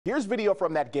Here's video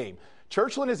from that game.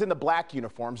 Churchland is in the black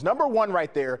uniforms. Number one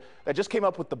right there that just came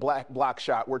up with the black block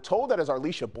shot. We're told that is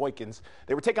Arlisha Boykins.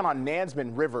 They were taking on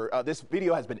Nansman River. This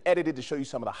video has been edited to show you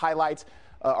some of the highlights.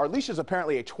 Arlisha is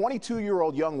apparently a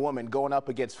 22-year-old young woman going up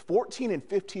against 14 and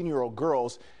 15-year-old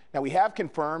girls. Now, we have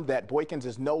confirmed that Boykins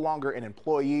is no longer an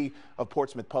employee of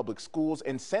Portsmouth Public Schools.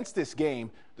 And since this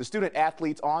game, the student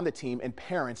athletes on the team and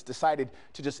parents decided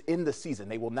to just end the season.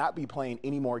 They will not be playing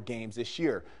any more games this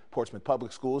year. Portsmouth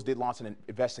Public Schools did launch an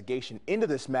investigation into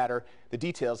this matter. The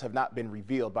details have not been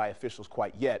revealed by officials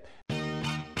quite yet.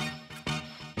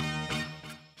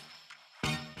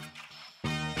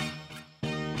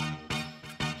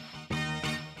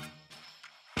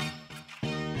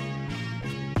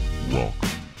 Welcome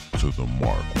to the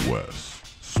MarcWes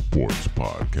Sports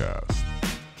Podcast.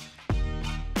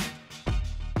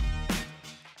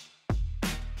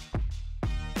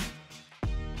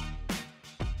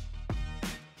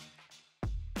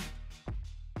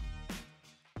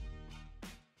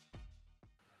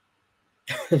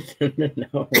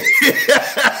 No.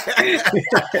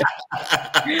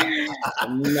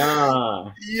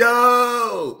 Nah.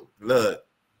 Yo, look,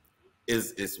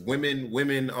 it's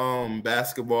women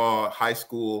basketball, high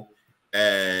school,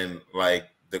 and like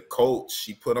the coach,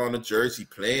 she put on a jersey,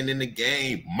 playing in the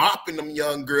game, mopping them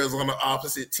young girls on the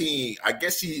opposite team. I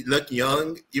guess she looked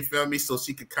young, you feel me? So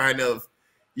she could kind of,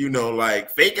 like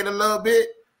fake it a little bit.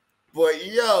 But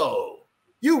yo,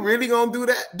 you really gonna do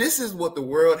that? This is what the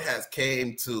world has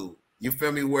came to. You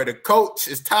feel me? Where the coach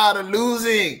is tired of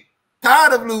losing.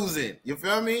 You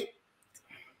feel me?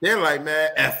 They're like,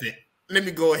 man, F it. Let me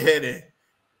go ahead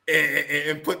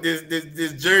and put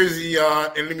this jersey on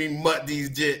and let me mutt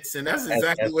these jits. And that's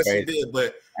exactly what she did.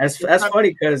 But that's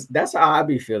funny because that's how I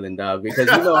be feeling, dog. Because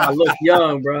I look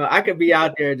young, bro. I could be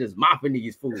out there just mopping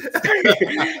these fools.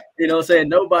 You know what I'm saying?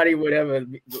 Nobody would ever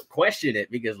question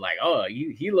it because like, oh,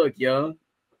 he look young.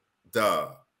 Duh.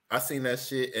 I seen that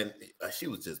shit and she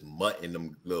was just mutting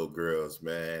them little girls,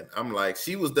 man. I'm like,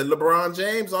 she was the LeBron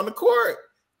James on the court.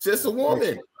 Just a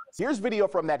woman. Here's video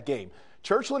from that game.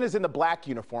 Churchland is in the black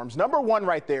uniforms. Number one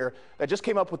right there that just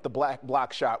came up with the black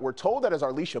block shot. We're told that is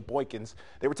Arlisha Boykins.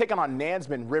 They were taking on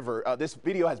Nansman River. This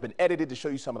video has been edited to show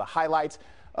you some of the highlights.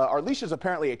 Arlisha is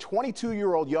apparently a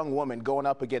 22-year-old young woman going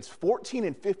up against 14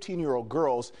 and 15-year-old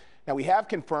girls. Now, we have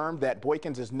confirmed that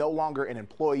Boykins is no longer an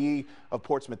employee of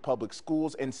Portsmouth Public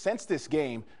Schools. And since this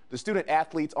game, the student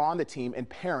athletes on the team and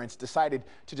parents decided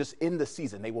to just end the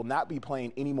season. They will not be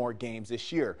playing any more games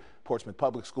this year. Portsmouth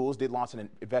Public Schools did launch an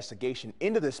investigation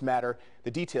into this matter.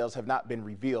 The details have not been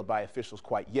revealed by officials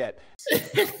quite yet. And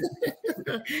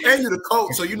you're the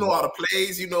coach, so you know all the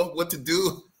plays, you know what to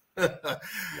do.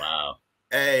 Wow.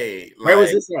 Hey, where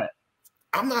was this at?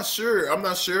 I'm not sure.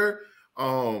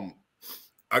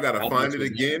 I gotta find it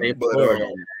again, but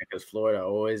because Florida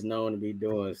always known to be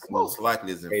doing most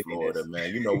likely is in Florida,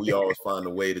 man. We always find a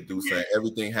way to do something.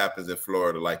 Everything happens in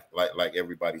Florida, like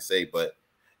everybody say. But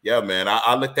yeah, man,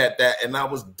 I looked at that and I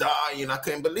was dying. I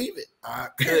couldn't believe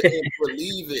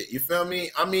it. You feel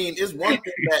me? I mean, it's one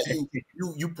thing that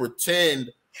you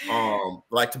pretend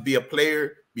like to be a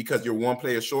player because you're one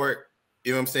player short.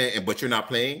 You know what I'm saying? But you're not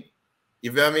playing.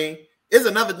 You feel me? It's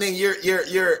another thing. You're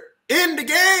in the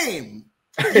game.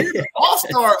 You're the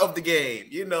all-star of the game,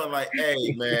 like,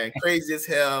 hey, man, crazy as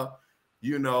hell,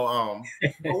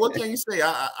 but what can you say?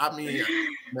 I mean,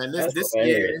 man, this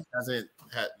year hasn't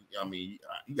had,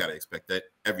 you got to expect that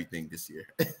everything this year.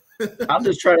 I'm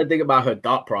just trying to think about her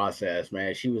thought process,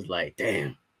 man. She was like,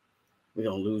 damn, we're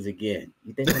going to lose again.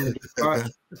 You think I'm going to get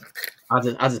started? I'll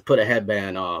just put a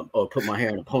headband on or put my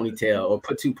hair in a ponytail or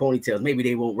put two ponytails. Maybe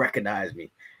they won't recognize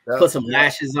me. Put some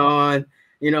lashes on,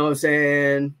 you know what I'm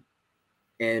saying?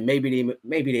 And maybe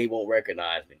they won't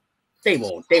recognize me. They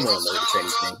won't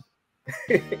notice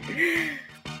anything.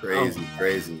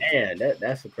 Crazy. Man,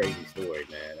 that's a crazy story,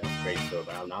 man. That's a crazy story,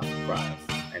 but I'm not surprised.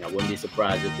 And I wouldn't be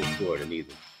surprised if it's Florida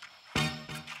neither.